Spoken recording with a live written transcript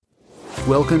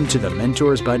Welcome to the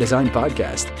Mentors by Design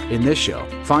podcast. In this show,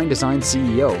 Fine Design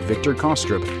CEO Victor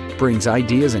Kostrup brings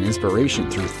ideas and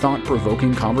inspiration through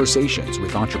thought-provoking conversations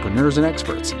with entrepreneurs and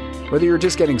experts. Whether you're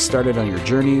just getting started on your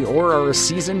journey or are a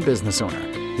seasoned business owner,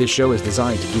 this show is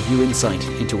designed to give you insight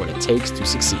into what it takes to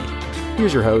succeed.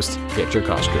 Here's your host, Victor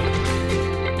Kostrup.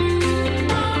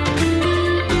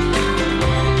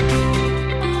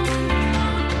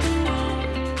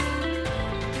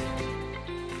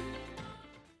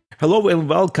 Hello and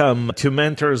welcome to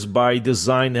Mentors by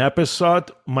Design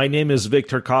episode. My name is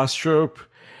Victor Kostrup,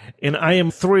 and I am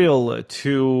thrilled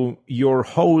to be your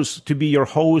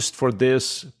host for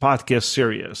this podcast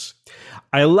series.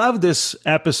 I love this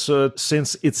episode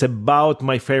since it's about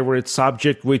my favorite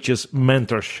subject, which is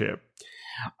mentorship.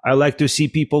 I like to see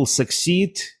people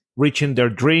succeed, reaching their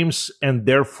dreams, and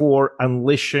therefore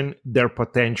unleashing their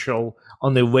potential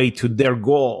on the way to their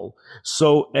goal.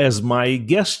 So as my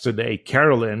guest today,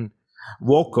 Carolyn,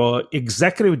 Wokoh,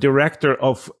 Executive Director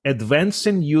of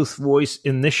Advancing Youth Voice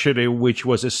Initiative, which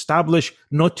was established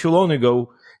not too long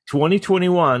ago,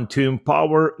 2021, to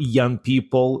empower young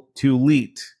people to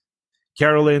lead.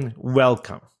 Carolyn,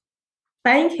 welcome.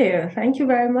 Thank you. Thank you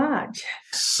very much.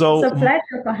 So, it's a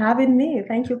pleasure for having me.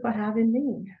 Thank you for having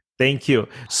me. Thank you.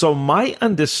 So my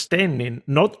understanding,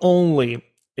 not only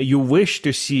you wish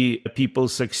to see people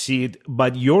succeed,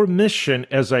 but your mission,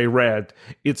 as I read,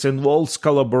 it involves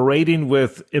collaborating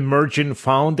with emerging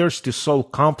founders to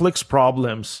solve complex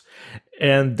problems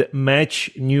and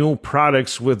match new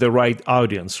products with the right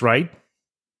audience, right?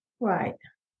 Right.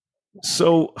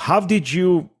 So how did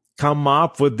you come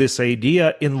up with this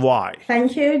idea and why?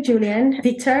 Thank you, Julian.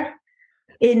 Victor,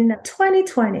 in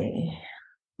 2020,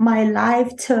 my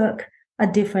life took a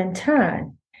different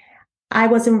turn. I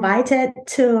was invited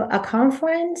to a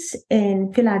conference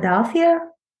in Philadelphia.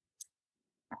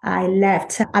 I'm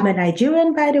a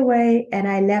Nigerian, by the way, and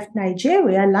I left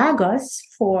Nigeria, Lagos,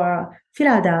 for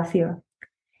Philadelphia.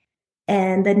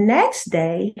 And the next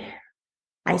day,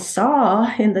 I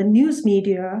saw in the news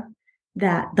media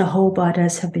that the whole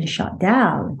borders have been shut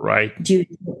down due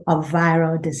to a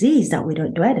viral disease that we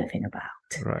don't do anything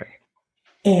about. Right.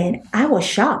 And I was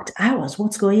shocked.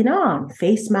 What's going on?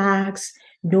 Face masks,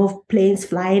 no planes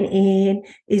flying in.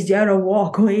 Is there a war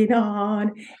going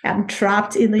on? I'm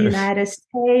trapped in the United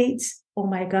States. Oh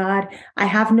my God. I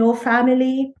have no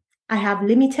family. I have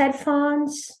limited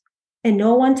funds and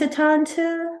no one to turn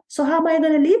to. So how am I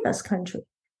going to leave this country?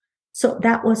 So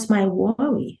that was my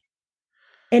worry.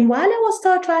 And while I was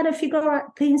still trying to figure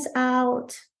things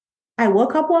out, I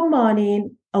woke up one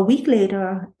morning a week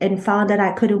later and found that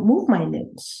I couldn't move my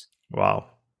limbs. Wow.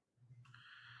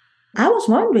 I was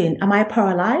wondering, am I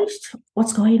paralyzed?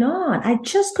 What's going on? I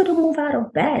just couldn't move out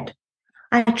of bed.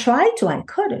 I tried to, I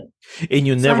couldn't. And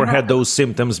you never had those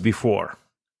symptoms before?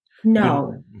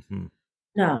 No.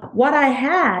 No. What I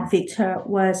had, Victor,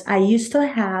 was I used to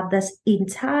have this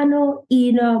internal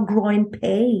inner groin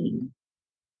pain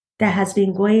that has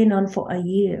been going on for a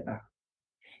year.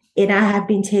 And I have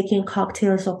been taking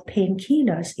cocktails of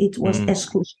painkillers. It was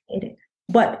excruciating.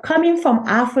 But coming from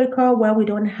Africa, where we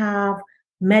don't have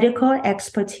medical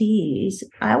expertise,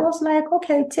 I was like,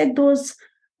 okay, take those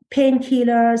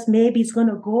painkillers. Maybe it's going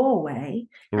to go away.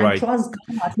 Right. And trust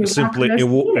God. Simply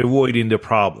avoiding the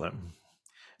problem.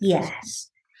 Yes.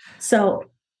 So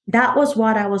that was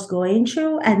what I was going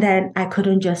through. And then I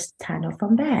couldn't just stand up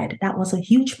from bed. That was a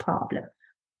huge problem.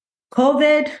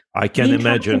 COVID. I can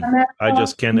imagine. I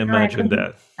just can't imagine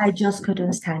that. I just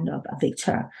couldn't stand up,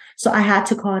 Victor. So I had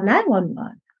to call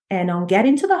 911. And on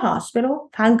getting to the hospital,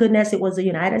 thank goodness it was the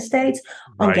United States.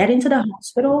 On getting to the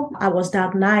hospital, I was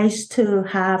diagnosed to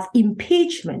have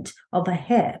impingement of a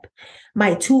hip.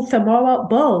 My two femoral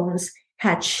bones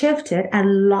had shifted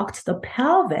and locked the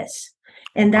pelvis.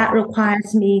 And that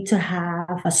requires me to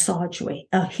have a surgery,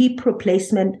 a hip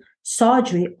replacement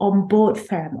surgery on both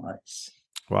femurs.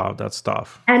 Wow, that's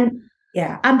tough. And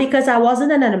because I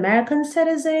wasn't an American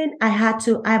citizen,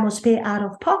 I must pay out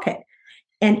of pocket.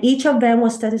 And each of them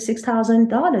was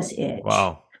 $36,000 each.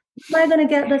 Wow. Where am I going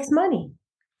to get this money?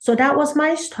 So that was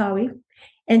my story.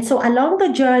 And so along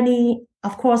the journey,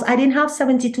 of course, I didn't have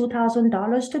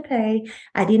 $72,000 to pay.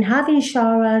 I didn't have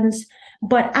insurance,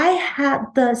 but I had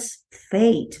this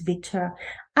faith, Victor.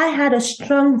 I had a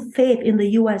strong faith in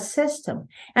the U.S. system.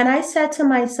 And I said to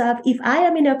myself, if I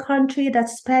am in a country that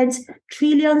spends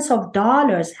trillions of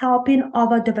dollars helping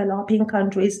other developing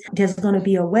countries, there's going to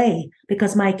be a way,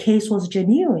 because my case was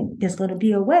genuine. There's going to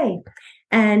be a way.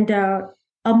 And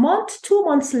 2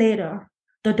 months later,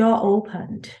 the door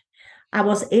opened.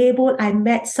 I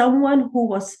met someone who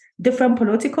was different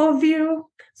political view,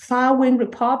 far-wing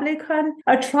Republican,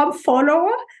 a Trump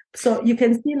follower, So you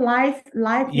can see life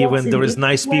works Even in there is different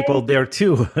nice people ways. there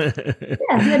too.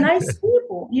 Yeah, they're nice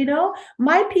people,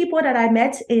 My people that I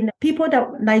met in people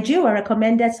that Nigeria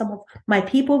recommended some of my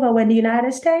people that were in the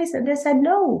United States, and they said,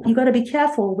 no, you got to be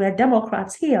careful. We're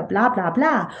Democrats here, blah, blah,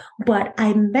 blah. But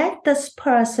I met this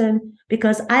person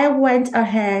because I went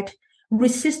ahead,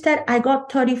 resisted. I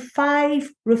got 35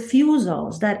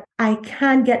 refusals that I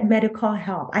can't get medical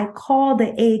help. I called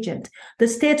the agent. The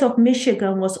state of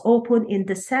Michigan was open in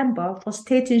December for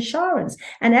state insurance.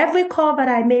 And every call that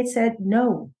I made said,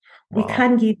 no, we Wow.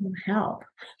 can't give you help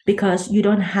because you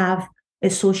don't have a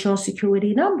social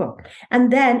security number.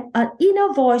 And then an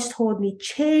inner voice told me,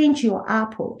 change your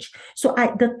approach. So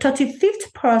the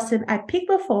 35th person, I picked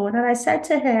the phone and I said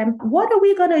to him, what are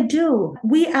we going to do?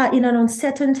 We are in an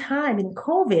uncertain time in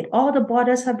COVID. All the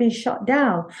borders have been shut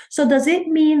down. So does it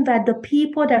mean that the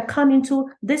people that come into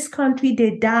this country,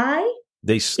 they die?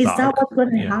 They Is that stuck. what's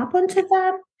going to happen to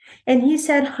them? And he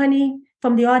said, honey,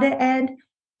 from the other end,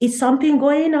 is something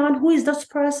going on? Who is this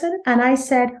person? And I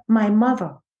said, my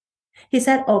mother. He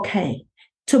said, okay,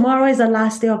 tomorrow is the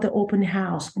last day of the open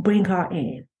house. Bring her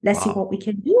in. Let's see Wow. what we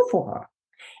can do for her.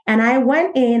 And I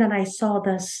went in and I saw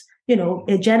this,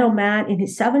 a gentleman in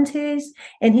his 70s.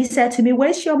 And he said to me,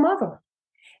 where's your mother?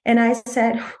 And I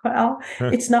said, well,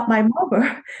 it's not my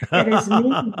mother. It is me.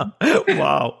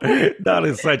 Wow. That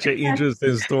is such an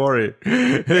interesting story.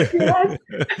 Yes.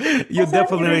 You I said,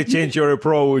 definitely changed your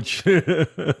approach.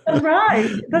 That's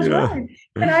right. That's Yeah. right.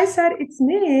 And I said, it's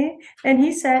me. And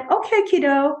he said, okay,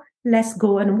 kiddo, let's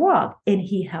go and walk. And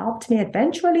he helped me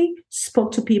eventually,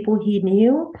 spoke to people he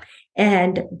knew,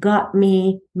 and got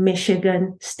me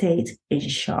Michigan State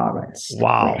insurance.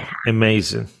 Wow.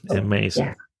 Amazing. Amazing.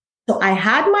 Yeah. So I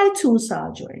had my 2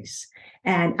 surgeries.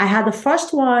 And I had the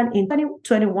first one in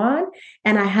 2021,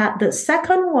 and I had the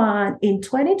second one in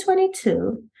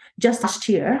 2022, just last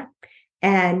year.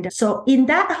 And so in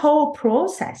that whole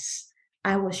process,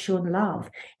 I was shown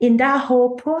love. In that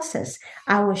whole process,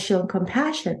 I was shown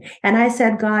compassion. And I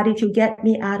said, God, if you get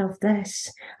me out of this,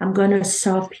 I'm going to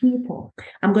serve people.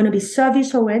 I'm going to be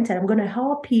service oriented. I'm going to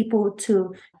help people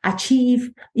to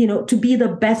achieve, to be the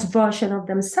best version of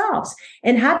themselves.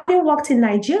 And having worked in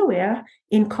Nigeria,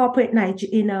 in corporate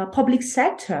in a public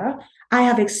sector, I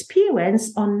have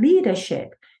experience on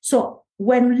leadership. So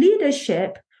when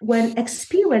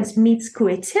experience meets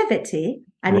creativity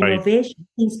and innovation,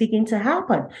 things begin to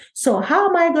happen. So how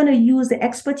am I going to use the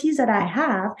expertise that I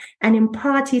have and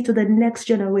impart it to the next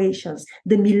generations,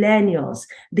 the millennials,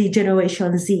 the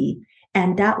Generation Z?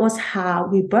 And that was how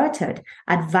we birthed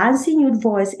Advancing Youth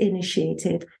Voice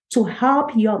Initiative to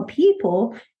help young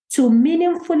people to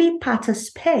meaningfully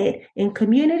participate in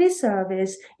community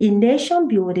service, in nation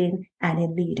building, and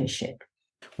in leadership.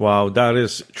 Wow, that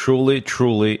is truly,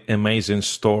 truly amazing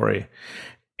story.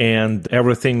 And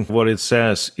everything what it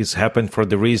says is happened for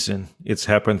the reason. It's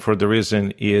happened for the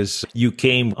reason is you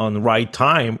came on the right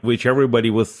time, which everybody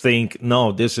would think,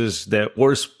 no, this is the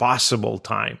worst possible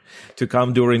time to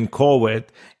come during COVID.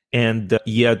 And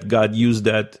yet God used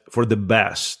that for the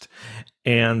best.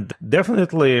 And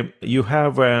definitely you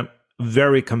have a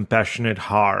very compassionate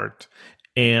heart.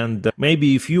 And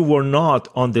maybe if you were not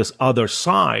on this other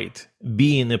side,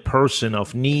 being a person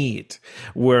of need,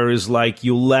 whereas like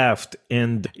you left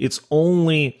and it's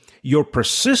only your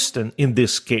persistence in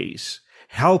this case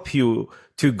help you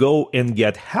to go and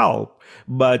get help.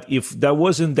 But if that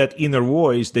wasn't that inner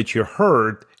voice that you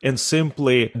heard and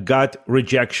simply got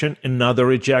rejection, another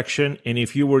rejection, and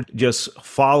if you were just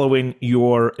following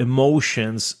your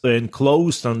emotions and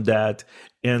closed on that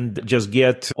and just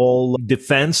get all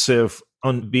defensive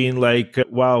on being like,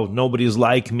 wow, nobody's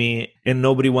like me and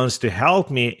nobody wants to help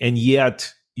me, and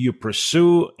yet you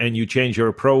pursue and you change your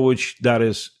approach, that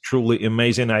is truly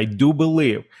amazing. I do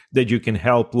believe that you can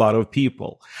help a lot of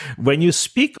people. When you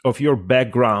speak of your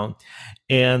background,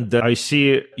 and I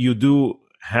see you do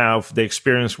have the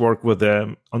experience work with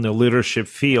them on the leadership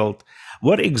field,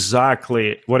 what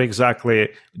exactly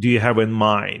do you have in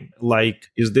mind?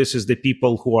 Like, is the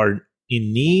people who are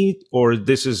in need, or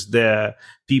this is the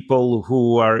people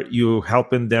who are you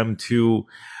helping them to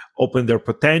open their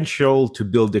potential, to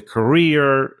build a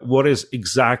career? What is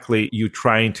exactly you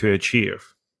trying to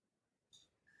achieve?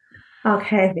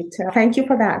 Okay, Victor, thank you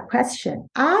for that question.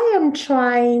 I am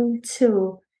trying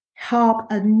to help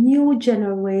a new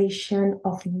generation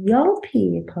of young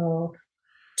people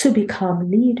to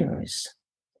become leaders.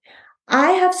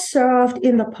 I have served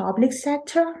in the public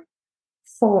sector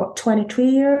for 23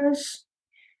 years,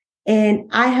 and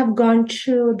I have gone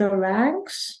through the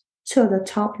ranks to the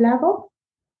top level.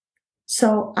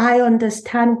 So I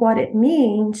understand what it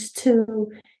means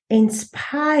to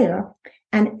inspire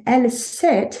and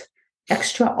elicit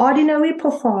extraordinary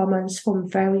performance from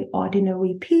very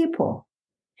ordinary people.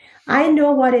 I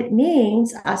know what it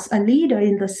means as a leader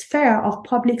in the sphere of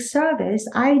public service.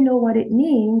 I know what it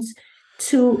means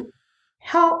to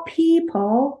help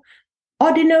people,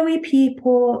 ordinary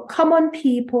people, common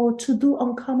people, to do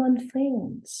uncommon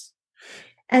things.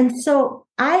 And so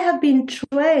I have been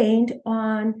trained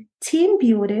on team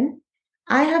building.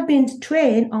 I have been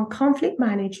trained on conflict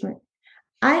management.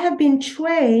 I have been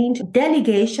trained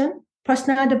delegation,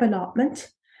 personal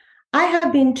development. I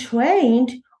have been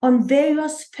trained on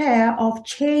various spheres of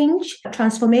change,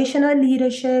 transformational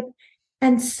leadership.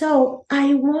 And so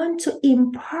I want to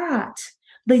impart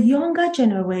the younger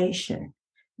generation,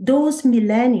 those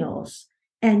millennials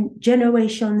and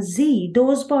Generation Z,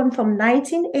 those born from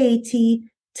 1980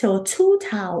 till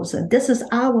 2000. This is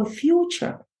our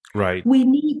future. Right. We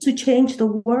need to change the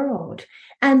world.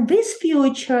 And this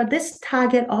future, this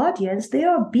target audience, they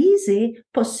are busy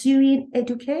pursuing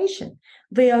education.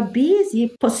 They are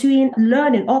busy pursuing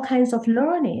learning, all kinds of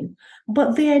learning,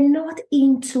 but they are not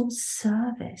into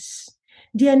service.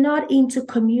 They are not into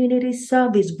community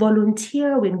service,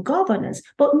 volunteering, governance.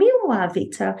 But meanwhile,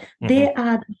 Victor, they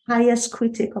are the highest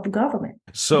critic of government.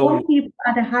 So Young people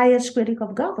are the highest critic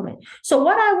of government. So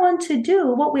what I want to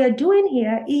do, what we are doing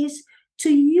here is to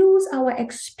use our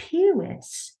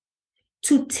experience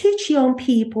to teach young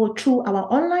people through our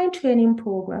online training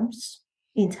programs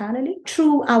internally,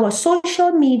 through our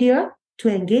social media, to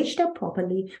engage them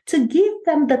properly, to give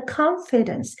them the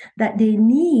confidence that they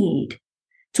need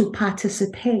to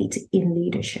participate in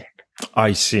leadership.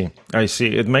 I see.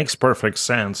 It makes perfect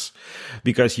sense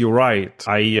because you're right.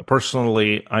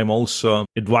 I'm also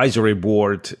advisory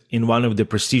board in one of the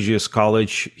prestigious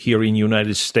college here in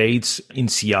United States in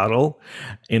Seattle,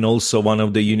 and also one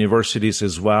of the universities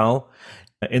as well.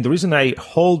 And the reason I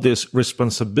hold this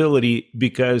responsibility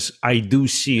because I do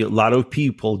see a lot of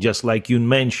people, just like you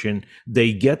mentioned,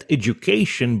 they get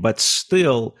education, but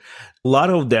still a lot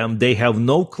of them, they have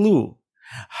no clue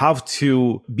how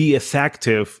to be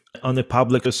effective on the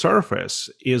public surface,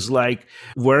 is like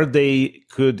where they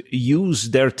could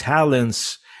use their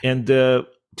talents and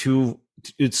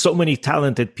it's so many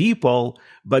talented people,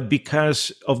 but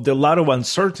because of the lot of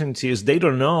uncertainties, they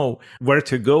don't know where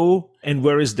to go and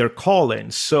where is their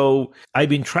calling. So I've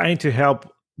been trying to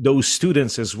help those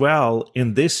students as well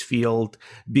in this field,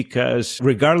 because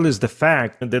regardless the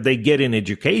fact that they get an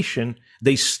education,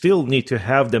 they still need to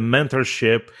have the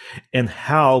mentorship and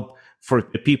help for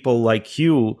people like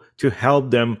you to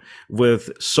help them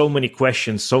with so many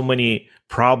questions, so many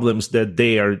problems that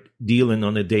they are dealing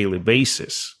on a daily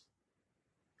basis.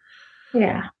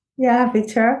 Yeah,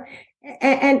 Victor.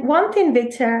 And one thing,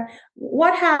 Victor,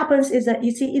 what happens is that,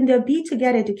 you see, in their bid to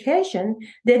get education,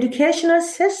 the educational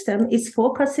system is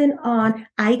focusing on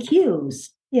IQs,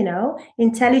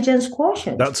 intelligence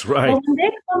quotient. That's right. But when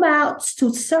they come out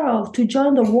to serve, to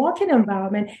join the working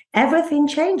environment, everything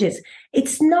changes.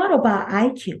 It's not about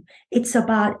IQ. It's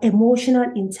about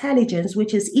emotional intelligence,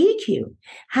 which is EQ.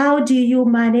 How do you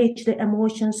manage the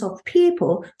emotions of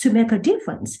people to make a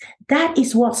difference? That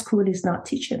is what school is not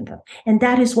teaching them. And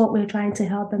that is what we're trying to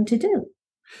help them to do.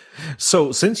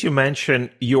 So since you mentioned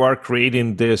you are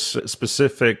creating this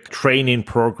specific training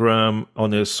program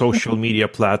on a social media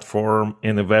platform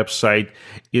and a website,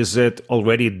 is it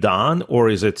already done or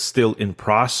is it still in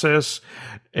process?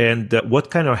 And what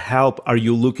kind of help are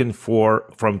you looking for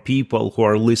from people who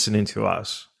are listening to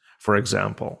us, for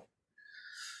example?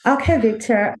 Okay,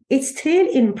 Victor, it's still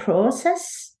in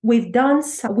process. We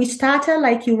started,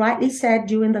 like you rightly said,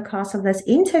 during the course of this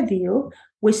interview.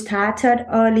 We started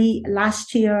early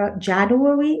last year,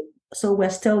 January. So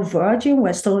we're still virgin,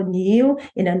 we're still new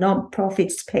in a nonprofit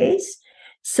space.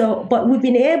 So, but we've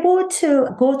been able to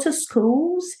go to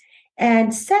schools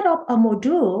and set up a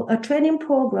module, a training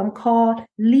program called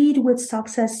Lead with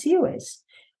Success Series,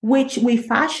 which we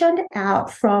fashioned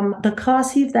out from the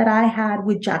courses that I had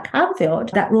with Jack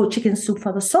Canfield that wrote Chicken Soup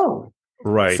for the Soul.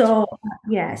 Right. So,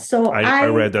 yeah. So I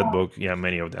read that book. Yeah,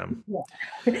 many of them.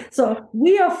 Yeah. So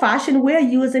we're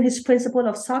using his Principle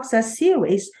of Success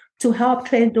series to help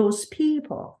train those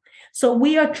people. So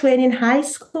we are training high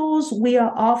schools. We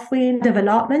are offering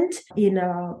development in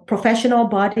professional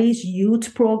bodies,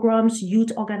 youth programs,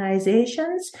 youth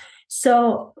organizations.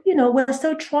 So, we're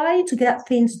still trying to get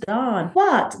things done.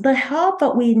 But the help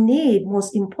that we need,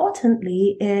 most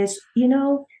importantly, is,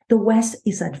 the West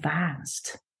is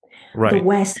advanced. Right. The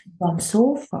West has gone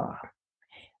so far.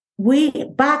 We,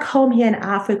 back home here in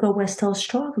Africa, we're still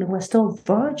struggling. We're still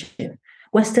virgin.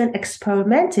 We're still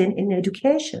experimenting in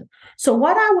education. So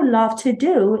what I would love to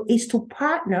do is to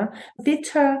partner.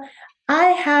 Victor, I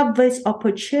have this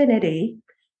opportunity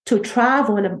to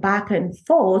travel back and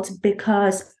forth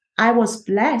because I was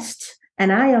blessed,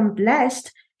 and I am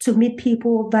blessed to meet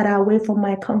people that are away from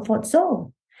my comfort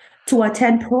zone, to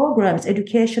attend programs,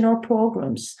 educational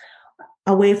programs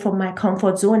away from my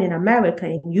comfort zone in America,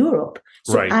 in Europe.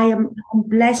 So Right. I am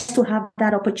blessed to have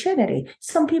that opportunity.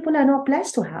 Some people are not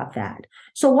blessed to have that.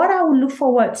 So what I will look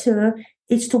forward to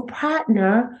is to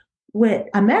partner with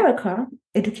America,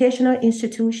 educational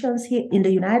institutions here in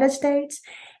the United States,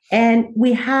 and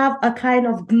we have a kind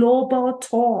of global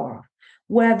tour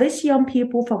where these young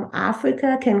people from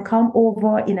Africa can come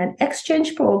over in an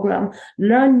exchange program,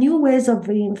 learn new ways of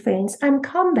doing things, and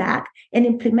come back and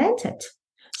implement it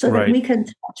so that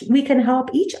we can help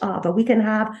each other. We can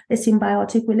have a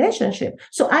symbiotic relationship.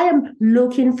 So I am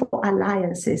looking for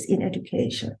alliances in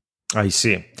education. I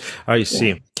see.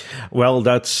 Yeah. Well,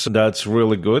 that's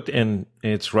really good, and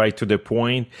it's right to the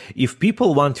point. If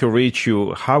people want to reach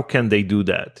you, how can they do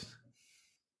that?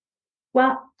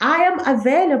 Well, I am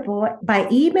available by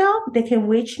email. They can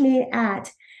reach me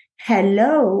at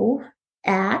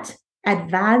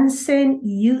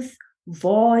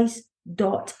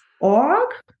hello@advancingyouthvoice.org.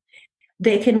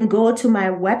 They can go to my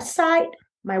website.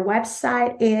 My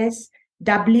website is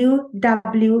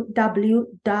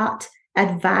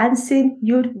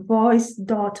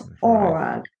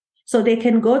www.advancingyouthvoice.org. So they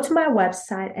can go to my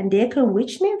website and they can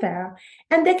reach me there.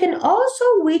 And they can also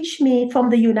reach me from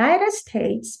the United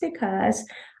States because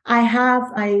I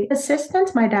have my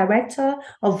assistant, my director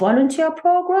of volunteer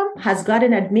program has got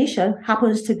an admission,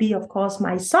 happens to be, of course,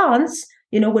 my son's,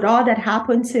 with all that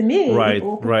happened to me. Right.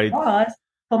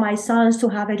 For my sons to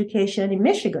have education in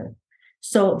Michigan.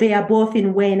 So they are both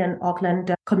in Wayne and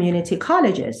Auckland community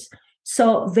colleges.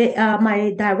 So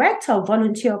my director of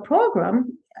volunteer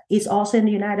program is also in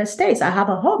the United States. I have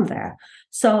a home there.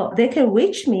 So they can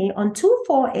reach me on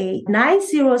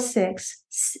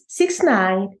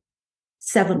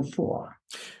 248-906-6974.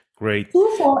 Great.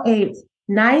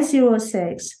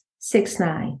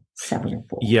 248-906-6974.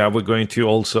 Yeah, we're going to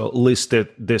also list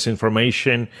this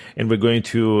information, and we're going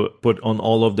to put on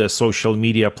all of the social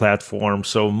media platforms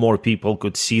so more people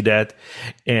could see that.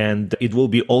 And it will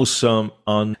be also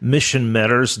on Mission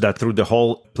Matters, that through the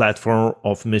whole platform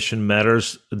of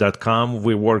missionmatters.com.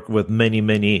 We work with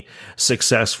many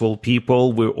successful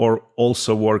people. We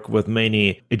also work with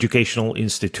many educational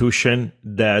institutions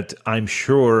that I'm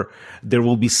sure there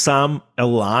will be some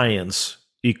alliance.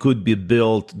 It could be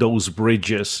built, those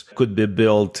bridges could be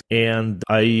built. And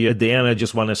at the end, I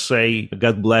just want to say,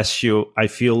 God bless you. I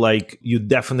feel like you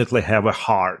definitely have a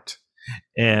heart.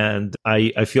 And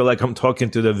I feel like I'm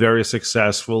talking to the very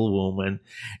successful woman.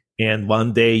 And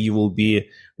one day you will be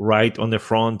right on the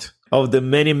front of the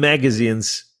many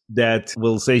magazines that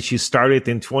will say she started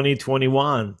in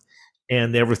 2021.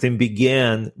 And everything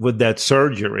began with that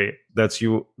surgery. That's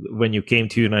when you came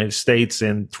to the United States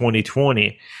in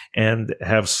 2020 and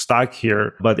have stuck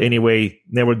here. But anyway,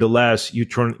 nevertheless, you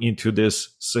turned into this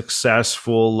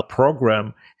successful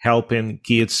program helping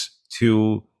kids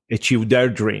to achieve their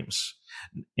dreams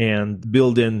and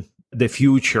building the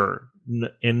future.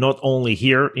 And not only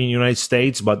here in the United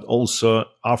States, but also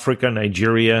Africa,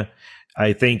 Nigeria.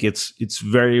 I think it's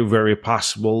very, very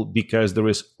possible because there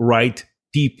is right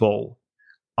people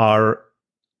are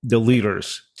the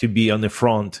leaders to be on the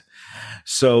front.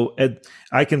 So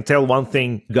I can tell one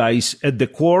thing, guys, at the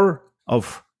core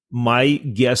of my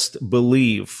guest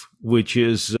belief, which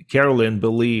is Carolyn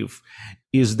belief,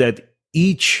 is that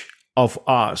each of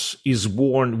us is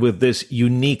born with this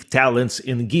unique talents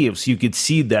and gifts. You could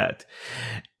see that.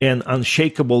 And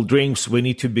unshakable dreams, we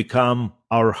need to become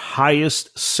our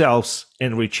highest selves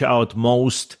and reach out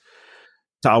most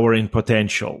towering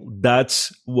potential.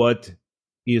 That's what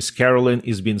Carolyn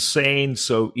has been saying.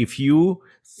 So if you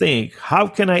think, how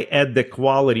can I add the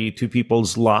quality to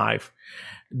people's life?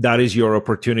 That is your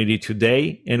opportunity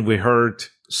today. And we heard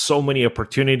so many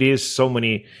opportunities, so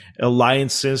many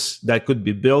alliances that could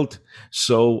be built.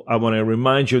 So I want to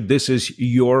remind you, this is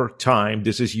your time.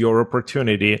 This is your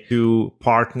opportunity to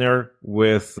partner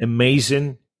with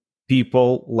amazing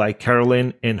people like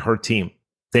Carolyn and her team.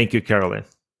 Thank you, Carolyn.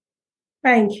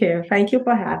 Thank you. Thank you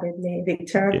for having me,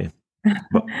 Victor. Okay.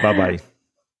 Bye-bye.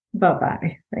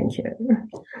 Bye-bye. Thank you.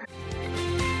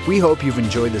 We hope you've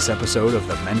enjoyed this episode of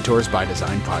the Mentors by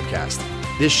Design podcast.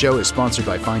 This show is sponsored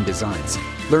by Fine Designs.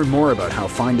 Learn more about how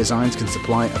Fine Designs can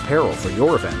supply apparel for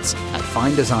your events at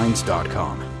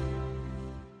finedesigns.com.